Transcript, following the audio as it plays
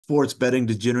Sports betting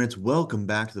degenerates, welcome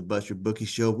back to the Buster Bookie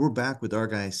Show. We're back with our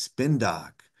guy Spin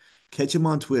Doc. Catch him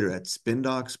on Twitter at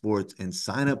SpinDoc Sports and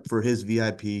sign up for his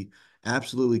VIP.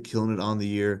 Absolutely killing it on the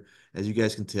year. As you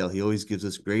guys can tell, he always gives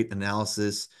us great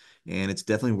analysis, and it's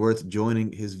definitely worth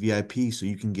joining his VIP so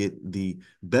you can get the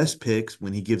best picks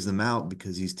when he gives them out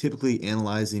because he's typically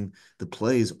analyzing the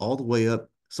plays all the way up,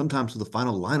 sometimes till the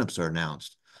final lineups are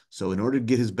announced. So in order to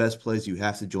get his best plays, you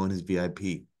have to join his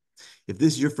VIP. If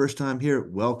this is your first time here,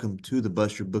 welcome to the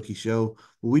Buster Bookie Show.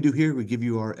 What we do here, we give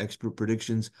you our expert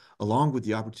predictions along with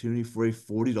the opportunity for a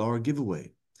 $40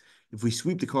 giveaway. If we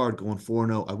sweep the card going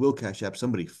 4-0, I will cash app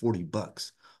somebody 40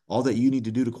 bucks. All that you need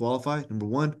to do to qualify, number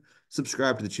one,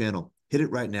 subscribe to the channel. Hit it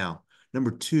right now.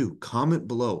 Number two, comment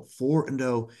below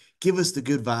 4-0. Give us the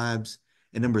good vibes.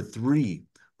 And number three,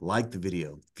 like the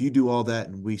video. If you do all that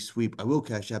and we sweep, I will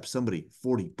cash app somebody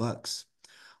 40 bucks.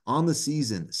 On the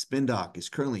season, Spin Doc is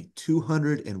currently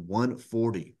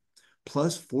 201.40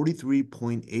 plus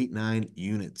 43.89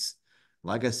 units.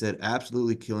 Like I said,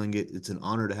 absolutely killing it. It's an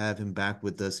honor to have him back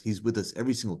with us. He's with us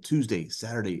every single Tuesday,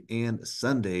 Saturday, and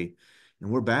Sunday,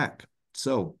 and we're back.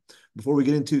 So before we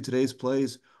get into today's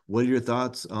plays, what are your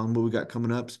thoughts on what we got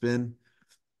coming up, Spin?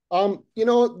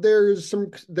 There's some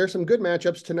good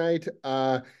matchups tonight,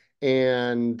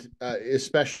 and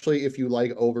especially if you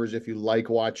like overs, if you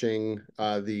like watching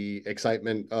the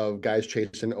excitement of guys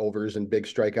chasing overs and big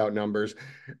strikeout numbers.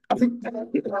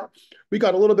 We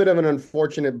got a little bit of an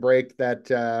unfortunate break that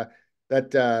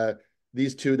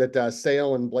these two that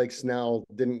Sale and Blake Snell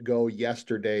didn't go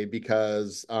yesterday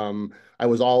because I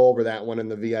was all over that one in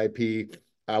the VIP.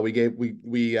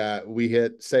 We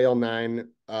hit Sale 9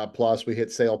 plus, we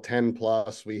hit Sale 10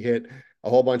 plus, we hit a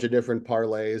whole bunch of different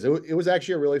parlays. It was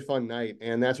actually a really fun night,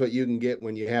 and that's what you can get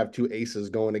when you have two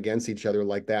aces going against each other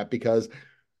like that, because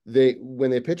they when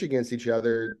they pitch against each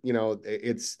other,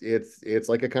 it's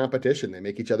like a competition. They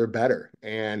make each other better,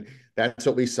 and that's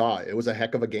what we saw. It was a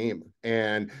heck of a game.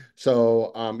 And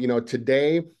so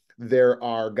today there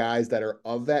are guys that are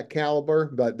of that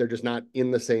caliber, but they're just not in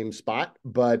the same spot.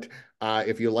 But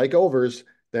if you like overs,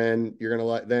 then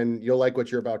you'll like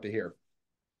what you're about to hear.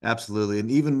 Absolutely.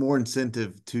 And even more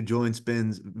incentive to join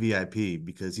Spin's VIP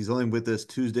because he's only with us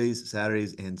Tuesdays,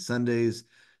 Saturdays, and Sundays.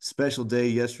 Special day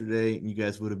yesterday. You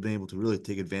guys would have been able to really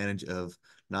take advantage of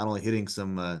not only hitting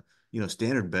some,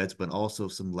 standard bets, but also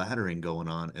some laddering going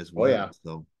on as Oh well. yeah.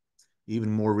 So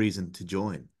even more reason to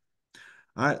join.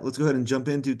 All right, let's go ahead and jump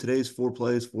into today's four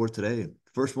plays for today.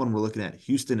 First one, we're looking at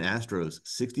Houston Astros,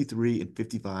 63 and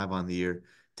 55 on the year,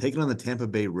 taking on the Tampa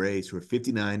Bay Rays, who are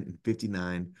 59 and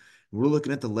 59. We're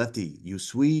looking at the lefty,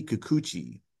 Yusui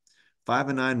Kikuchi,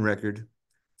 5-9 record,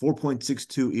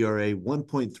 4.62 ERA,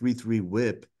 1.33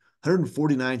 whip,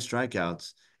 149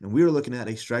 strikeouts. And we are looking at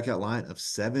a strikeout line of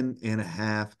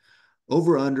 7.5.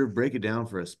 Over under, break it down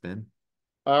for us, Spin.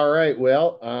 All right.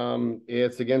 Well,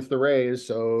 it's against the Rays,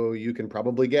 so you can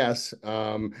probably guess.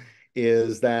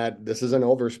 Is that this is an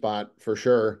over spot for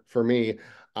sure for me.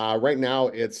 Right now,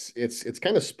 it's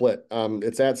kind of split.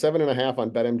 It's at 7.5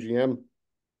 on BetMGM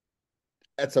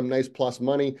at some nice plus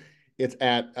money. It's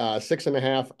at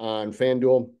 6.5 on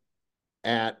FanDuel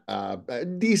at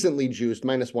decently juiced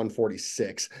minus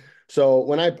 146. So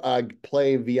when I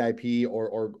play VIP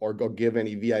or go give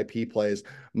any VIP plays,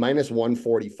 minus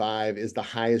 145 is the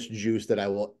highest juice that I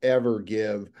will ever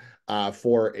give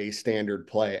for a standard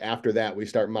play. After that, we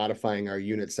start modifying our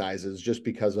unit sizes just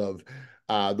because of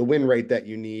the win rate that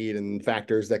you need and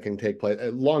factors that can take place.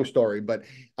 Long story, but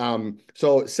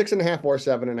so 6.5 or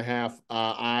 7.5,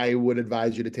 I would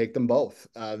advise you to take them both.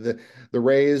 The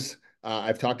Rays.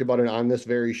 I've talked about it on this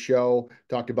very show,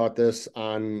 talked about this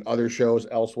on other shows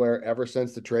elsewhere. Ever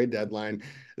since the trade deadline,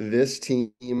 this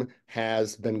team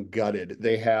has been gutted.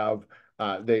 They have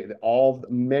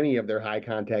many of their high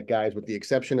contact guys, with the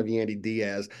exception of Yandy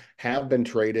Diaz, have been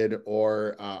traded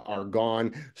or are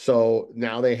gone. So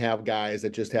now they have guys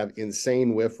that just have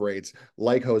insane whiff rates,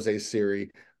 like Jose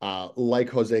Siri, like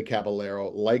Jose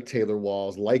Caballero, like Taylor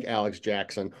Walls, like Alex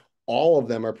Jackson. All of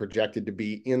them are projected to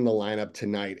be in the lineup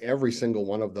tonight. Every single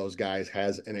one of those guys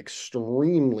has an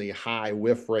extremely high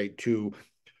whiff rate to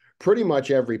pretty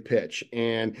much every pitch.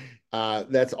 And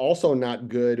that's also not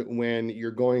good when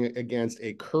you're going against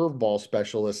a curveball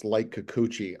specialist like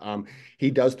Kikuchi.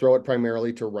 He does throw it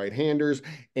primarily to right-handers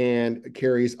and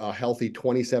carries a healthy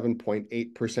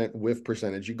 27.8% whiff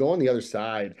percentage. You go on the other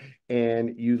side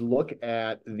and you look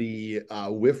at the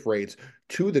whiff rates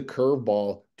to the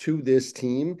curveball to this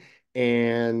team,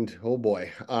 and oh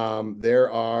boy,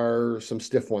 there are some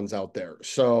stiff ones out there.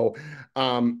 So,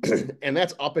 and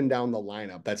that's up and down the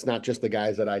lineup. That's not just the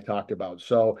guys that I talked about.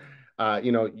 So,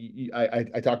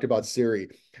 I talked about Siri.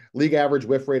 League average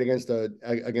whiff rate against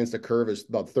a curve is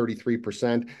about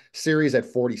 33%. Siri's at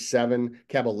 47,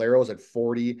 Caballero's at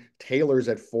 40, Taylor's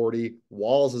at 40,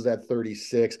 Walls is at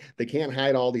 36. They can't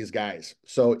hide all these guys.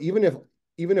 So even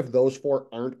if those four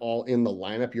aren't all in the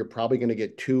lineup, you're probably going to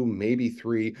get two, maybe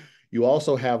three. You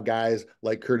also have guys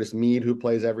like Curtis Mead, who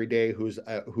plays every day, who's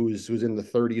in the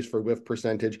 30s for whiff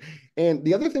percentage. And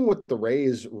the other thing with the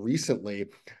Rays recently,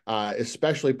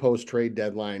 especially post trade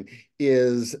deadline,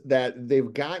 is that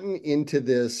they've gotten into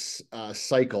this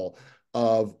cycle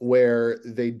of where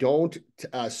they don't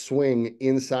swing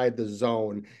inside the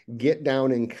zone, get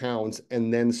down in counts,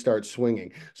 and then start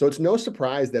swinging. So it's no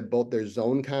surprise that both their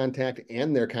zone contact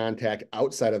and their contact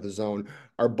outside of the zone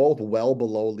are both well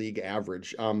below league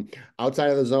average. Outside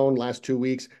of the zone, last 2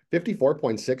 weeks,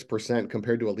 54.6%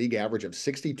 compared to a league average of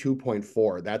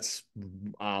 62.4. That's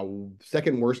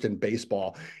second worst in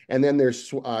baseball. And then their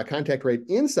contact rate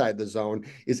inside the zone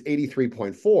is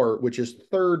 83.4, which is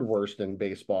third worst in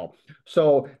baseball.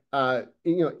 So,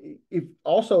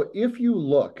 if you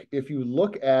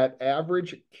look at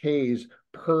average Ks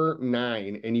per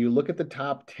nine and you look at the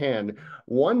top 10,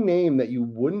 one name that you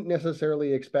wouldn't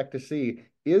necessarily expect to see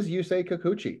is Yusei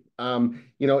Kikuchi.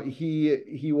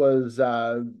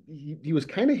 He was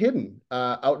kind of hidden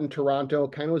out in Toronto,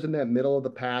 kind of was in that middle of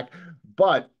the pack,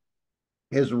 but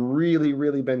has really,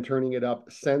 really been turning it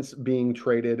up since being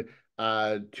traded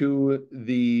to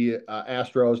the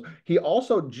Astros. He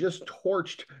also just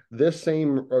torched this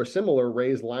same or similar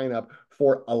Rays lineup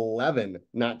for 11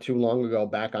 not too long ago,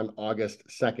 back on August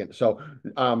 2nd. So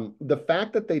the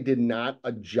fact that they did not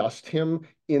adjust him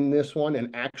in this one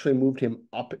and actually moved him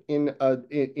up in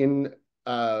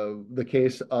the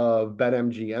case of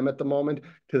BetMGM at the moment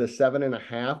to the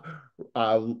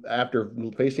 7.5 after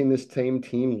facing this same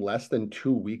team less than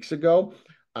 2 weeks ago.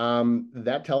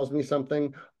 That tells me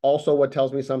something. Also, what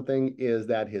tells me something is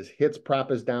that his hits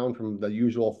prop is down from the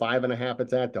usual 5.5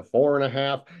 it's at to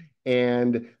 4.5,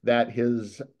 and that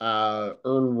his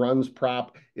earned runs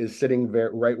prop is sitting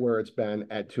right where it's been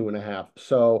at 2.5.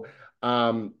 So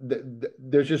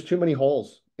there's just too many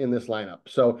holes in this lineup.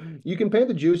 So you can pay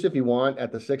the juice if you want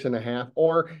at the 6.5,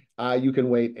 or you can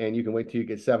wait till you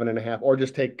get 7.5, or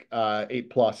just take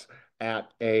 8+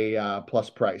 at a plus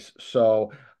price.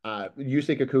 So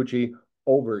Yusei Kikuchi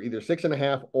over either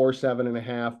 6.5 or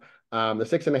 7.5. The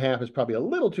 6.5 is probably a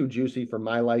little too juicy for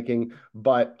my liking,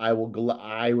 but I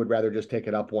would rather just take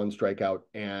it up one strikeout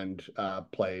and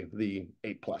play the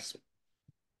 8+.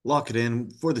 Lock it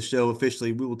in for the show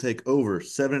officially. We will take over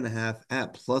 7.5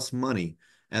 at plus money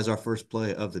as our first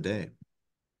play of the day.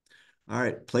 All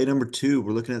right, play number 2.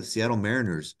 We're looking at the Seattle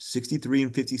Mariners,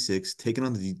 63-56, taking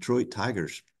on the Detroit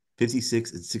Tigers,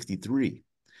 56-63.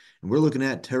 And we're looking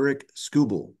at Tarek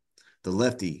Skubal, the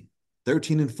lefty,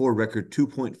 13-4 record,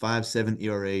 2.57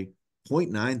 ERA,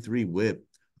 0.93 WHIP,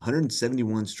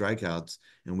 171 strikeouts,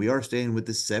 and we are staying with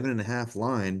the 7.5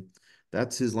 line.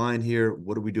 That's his line here.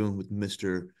 What are we doing with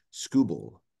Mr.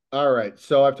 Skubal? All right.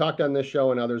 So I've talked on this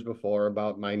show and others before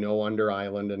about my no under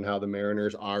island and how the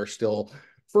Mariners are still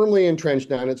firmly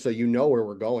entrenched on it. So you know where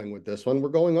we're going with this one. We're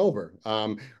going over.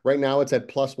 Right now it's at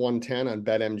plus 110 on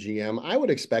BetMGM. I would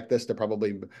expect this to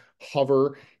probably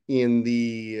hover in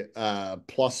the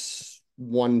plus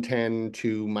 110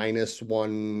 to minus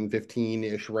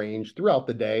 115-ish range throughout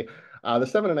the day. The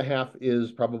 7.5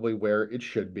 is probably where it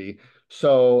should be.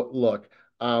 So look,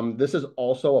 this is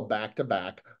also a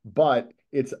back-to-back, but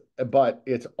it's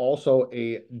also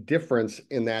a difference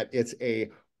in that it's a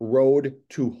road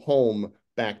to home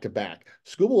back to back.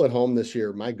 Skubal at home this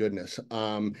year, my goodness,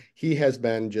 he has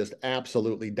been just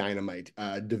absolutely dynamite.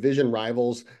 Division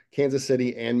rivals, Kansas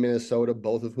City and Minnesota,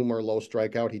 both of whom are low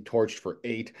strikeout. He torched for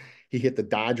 8. He hit the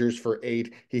Dodgers for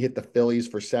 8. He hit the Phillies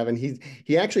for 7.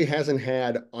 He actually hasn't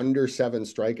had under 7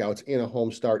 strikeouts in a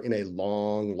home start in a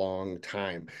long, long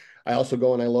time. I also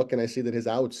go and I look and I see that his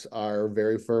outs are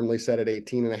very firmly set at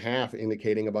 18.5,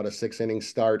 indicating about a 6-inning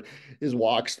start. His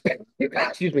walks,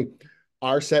 excuse me,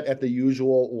 are set at the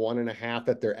usual 1.5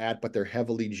 that they're at, but they're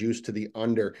heavily juiced to the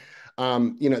under.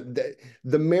 The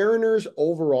Mariners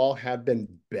overall have been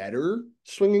better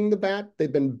swinging the bat.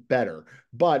 They've been better,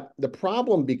 but the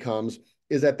problem becomes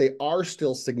is that they are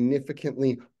still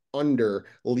significantly under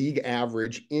league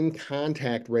average in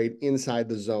contact rate inside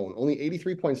the zone, only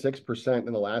 83.6%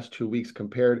 in the last 2 weeks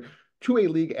compared to a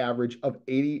league average of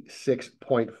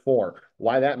 86.4.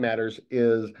 Why that matters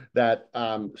is that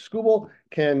Skubal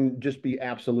can just be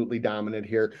absolutely dominant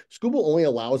here. Skubal only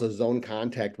allows a zone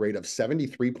contact rate of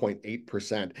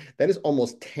 73.8%. That is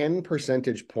almost 10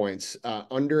 percentage points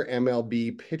under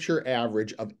MLB pitcher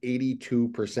average of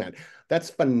 82%. That's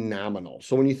phenomenal.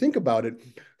 So when you think about it,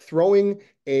 throwing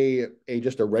a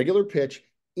just a regular pitch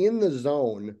in the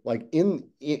zone, like in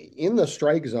the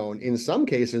strike zone, in some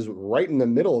cases right in the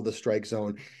middle of the strike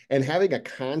zone, and having a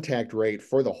contact rate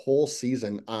for the whole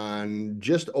season on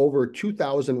just over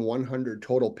 2,100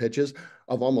 total pitches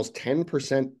of almost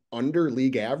 10% under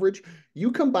league average,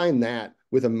 you combine that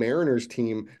with a Mariners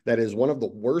team that is one of the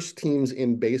worst teams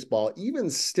in baseball, even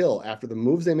still after the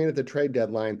moves they made at the trade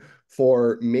deadline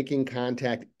for making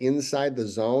contact inside the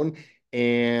zone.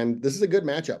 And this is a good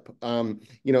matchup.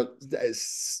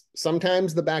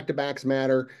 Sometimes the back-to-backs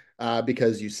matter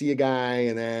because you see a guy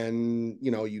and then,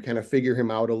 you kind of figure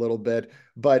him out a little bit.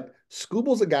 But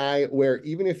Skubal's a guy where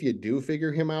even if you do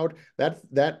figure him out,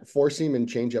 that four-seam and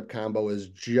changeup combo is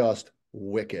just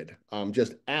wicked.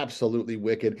 Just absolutely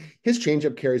wicked. His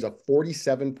changeup carries a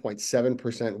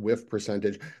 47.7% whiff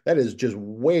percentage. That is just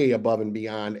way above and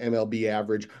beyond MLB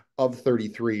average of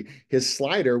 33. His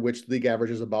slider, which league average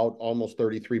is about almost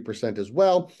 33% as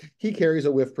well, he carries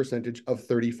a whiff percentage of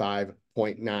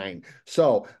 35.9.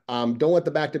 So don't let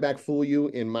the back-to-back fool you.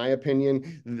 In my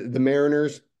opinion, the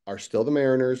Mariners are still the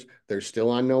Mariners. They're still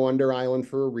on no under island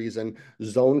for a reason.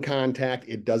 Zone contact,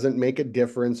 it doesn't make a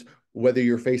difference whether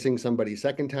you're facing somebody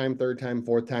second time, third time,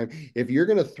 fourth time. If you're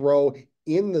going to throw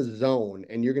in the zone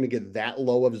and you're going to get that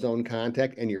low of zone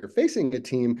contact and you're facing a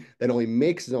team that only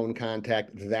makes zone contact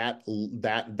that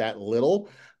little,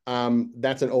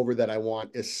 that's an over that I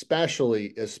want,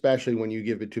 especially when you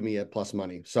give it to me at plus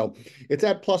money. So it's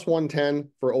at plus 110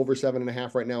 for over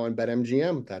 7.5 right now on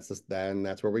BetMGM.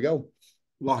 That's where we go.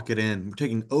 Lock it in. We're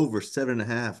taking over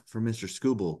 7.5 for Mr.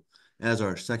 Scooble as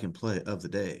our second play of the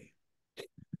day.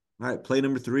 All right, play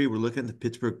number 3. We're looking at the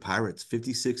Pittsburgh Pirates,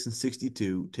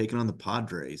 56-62, taking on the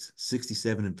Padres,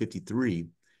 67-53,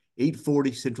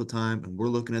 8:40 Central Time, and we're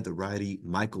looking at the righty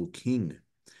Michael King,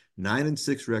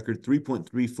 9-6 record,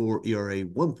 3.34 ERA,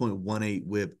 1.18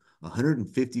 WHIP,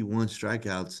 151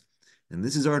 strikeouts, and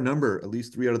this is our number. At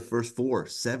least 3 out of the first 4,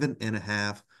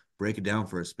 7.5. Break it down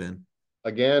for a spin.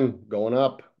 Again, going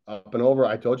up and over.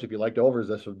 I told you if you liked overs,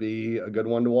 this would be a good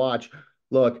one to watch.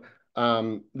 Look,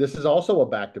 this is also a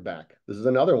back-to-back. This is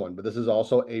another one, but this is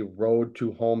also a road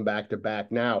to home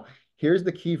back-to-back. Now, here's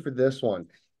the key for this one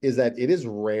is that it is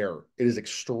rare. It is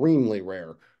extremely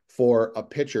rare for a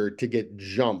pitcher to get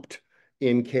jumped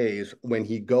in Ks when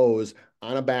he goes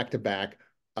on a back-to-back,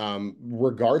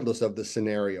 regardless of the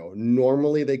scenario.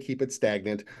 Normally, they keep it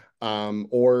stagnant.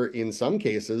 Or in some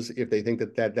cases, if they think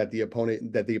that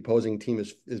the opposing team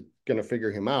is going to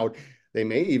figure him out, they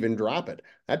may even drop it.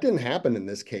 That didn't happen in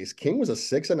this case. King was a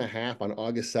 6.5 on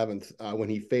August 7th when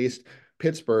he faced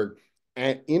Pittsburgh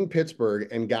in Pittsburgh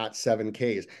and got 7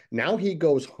 Ks. Now he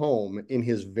goes home in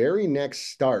his very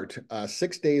next start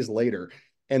 6 days later,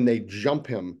 and they jump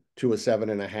him to a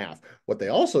 7.5. What they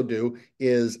also do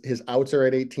is his outs are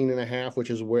at 18.5,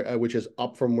 which is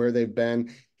up from where they've been.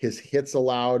 His hits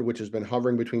allowed, which has been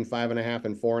hovering between 5.5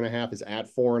 and 4.5, is at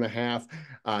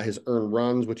 4.5. His earned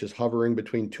runs, which is hovering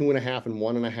between 2.5 and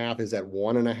 1.5, is at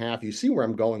 1.5. You see where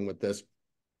I'm going with this.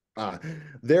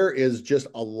 There is just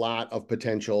a lot of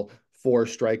potential for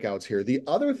strikeouts here. The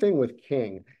other thing with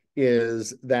King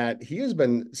is that he has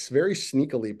been very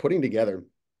sneakily putting together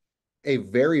a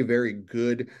very, very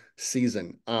good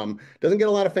season. Doesn't get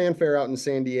a lot of fanfare out in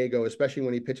San Diego, especially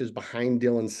when he pitches behind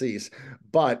Dylan Cease,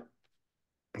 but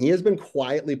he has been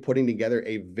quietly putting together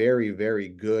a very, very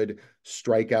good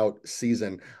strikeout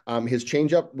season. His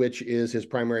changeup, which is his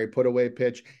primary put-away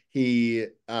pitch, he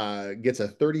gets a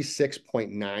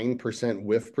 36.9%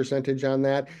 whiff percentage on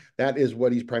that. That is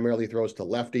what he primarily throws to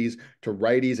lefties. To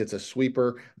righties, it's a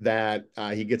sweeper that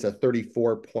he gets a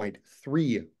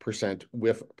 34.3%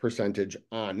 whiff percentage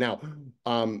on. Now,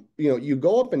 you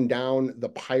go up and down the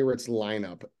Pirates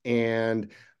lineup, and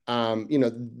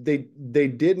they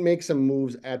did make some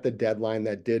moves at the deadline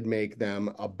that did make them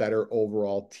a better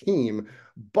overall team.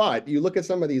 But you look at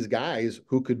some of these guys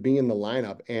who could be in the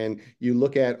lineup, and you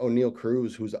look at O'Neill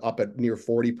Cruz, who's up at near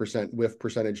 40% whiff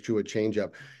percentage to a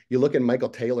changeup. You look at Michael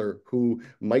Taylor, who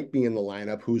might be in the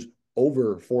lineup, who's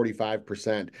over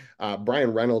 45%.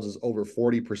 Brian Reynolds is over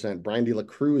 40%. Brian De La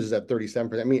Cruz is at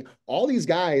 37%. I mean, all these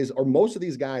guys, or most of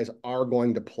these guys, are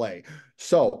going to play.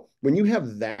 So when you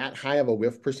have that high of a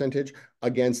whiff percentage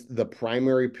against the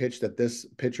primary pitch that this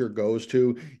pitcher goes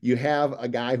to, you have a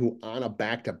guy who on a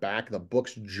back-to-back, the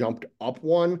books jumped up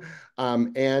one.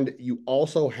 And you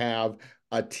also have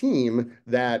a team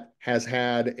that has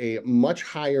had a much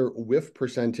higher whiff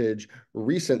percentage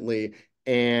recently,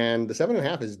 and the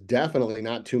 7.5 is definitely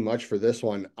not too much for this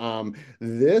one.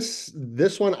 This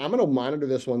one, I'm going to monitor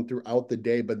this one throughout the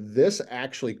day, but this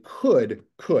actually could,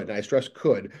 and I stress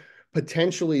could,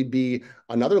 potentially be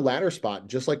another ladder spot,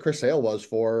 just like Chris Sale was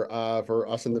for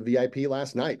us in the VIP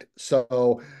last night.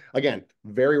 So again,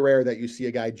 very rare that you see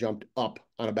a guy jumped up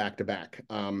on a back-to-back,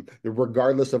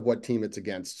 regardless of what team it's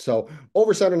against. So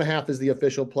over 7.5 is the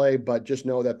official play, but just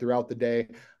know that throughout the day,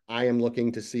 I am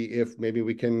looking to see if maybe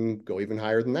we can go even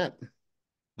higher than that.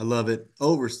 I love it.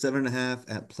 Over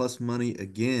 7.5 at plus money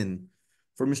again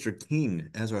for Mr. King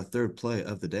as our third play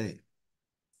of the day.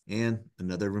 And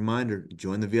another reminder,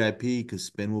 join the VIP because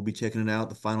Spin will be checking it out,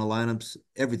 the final lineups,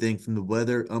 everything from the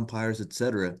weather, umpires,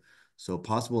 etc. So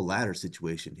possible ladder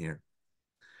situation here.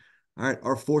 All right,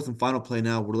 our fourth and final play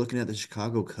now. We're looking at the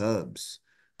Chicago Cubs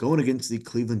going against the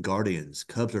Cleveland Guardians.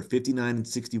 Cubs are 59 and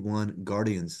 61,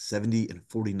 Guardians 70 and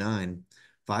 49,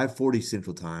 5:40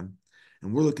 Central Time.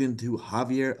 And we're looking to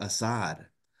Javier Assad.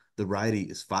 The righty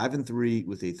is 5 and 3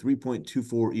 with a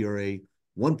 3.24 ERA,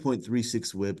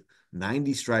 1.36 whip,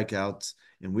 90 strikeouts,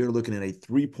 and we're looking at a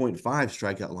 3.5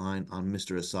 strikeout line on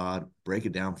Mr. Assad. Break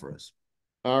it down for us.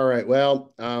 All right.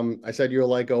 Well, I said you'll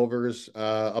like overs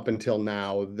up until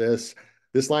now. This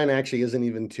line actually isn't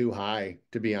even too high,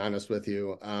 to be honest with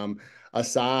you.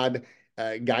 Assad,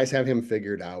 guys have him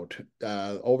figured out.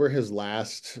 Over his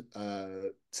last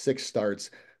 6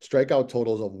 starts, strikeout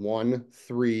totals of 1,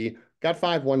 3, got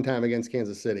 5 one time against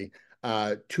Kansas City,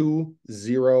 2,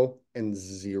 0, and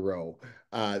 0.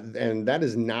 And that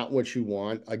is not what you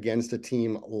want against a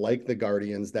team like the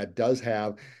Guardians that does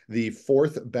have the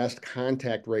fourth best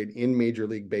contact rate in Major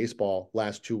League Baseball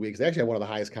last 2 weeks. They actually have one of the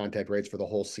highest contact rates for the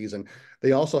whole season.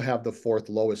 They also have the fourth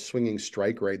lowest swinging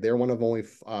strike rate. They're one of only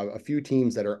a few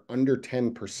teams that are under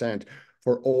 10%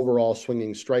 for overall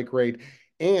swinging strike rate.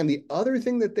 And the other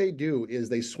thing that they do is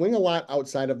they swing a lot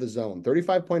outside of the zone,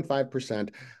 35.5%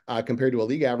 compared to a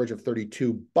league average of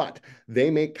 32, but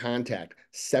they make contact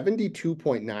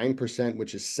 72.9%,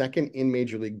 which is second in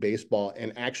Major League Baseball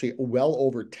and actually well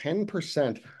over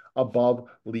 10% above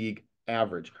league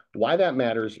average. Why that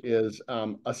matters is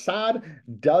Assad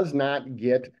does not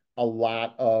get a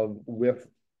lot of whiff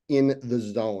in the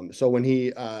zone. So when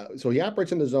he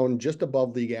operates in the zone just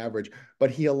above league average, but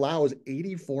he allows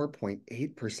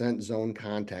 84.8% zone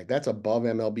contact. That's above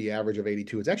MLB average of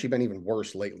 82. It's actually been even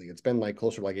worse lately. It's been like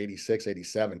closer to like 86,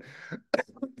 87.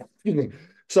 Excuse me.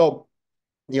 So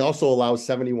he also allows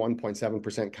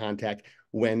 71.7% contact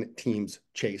when teams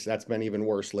chase. That's been even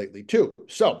worse lately too.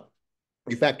 So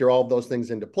you factor all of those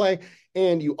things into play,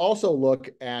 and you also look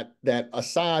at that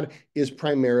Assad is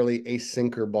primarily a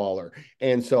sinker baller.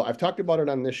 And so I've talked about it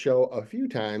on this show a few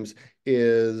times,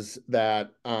 is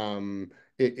that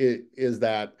is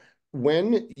that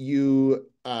when you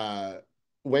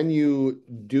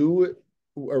do,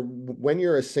 or when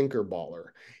you're a sinker baller,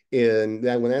 and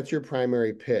that when that's your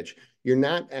primary pitch, you're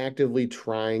not actively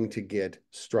trying to get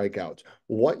strikeouts.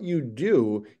 What you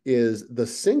do is the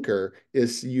sinker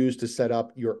is used to set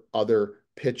up your other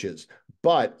pitches.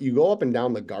 But you go up and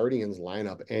down the Guardians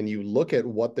lineup and you look at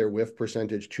what their whiff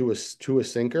percentage to a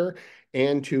sinker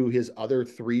and to his other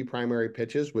 3 primary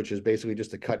pitches, which is basically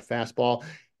just a cut fastball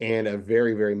and a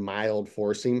very, very mild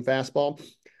four-seam fastball.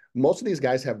 Most of these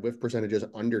guys have whiff percentages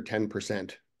under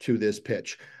 10% to this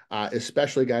pitch,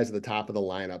 especially guys at the top of the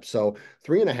lineup. So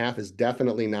 3.5 is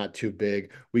definitely not too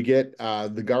big. We get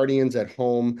the Guardians at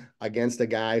home against a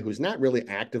guy who's not really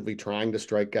actively trying to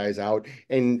strike guys out.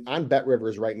 And on Bet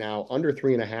Rivers right now, under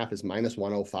 3.5 is minus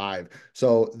 105.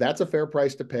 So that's a fair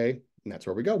price to pay. And that's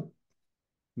where we go.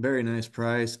 Very nice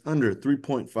price. Under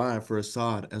 3.5 for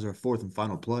Assad as our fourth and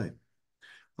final play.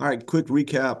 All right, quick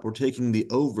recap. We're taking the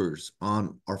overs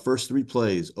on our first 3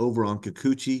 plays. Over on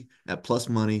Kikuchi at plus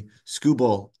money,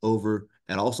 Skubal over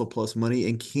at also plus money,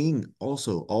 and King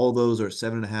also. All those are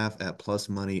 7.5 at plus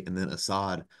money, and then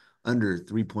Assad under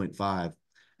 3.5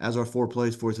 as our 4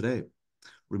 plays for today.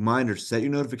 Reminder, set your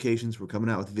notifications. We're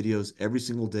coming out with videos every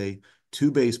single day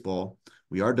to baseball.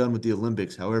 We are done with the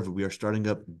Olympics. However, we are starting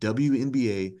up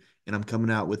WNBA, and I'm coming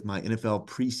out with my NFL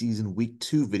preseason week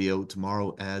 2 video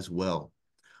tomorrow as well.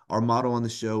 Our motto on the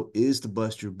show is to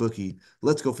bust your bookie.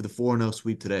 Let's go for the 4-0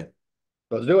 sweep today.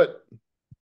 Let's do it.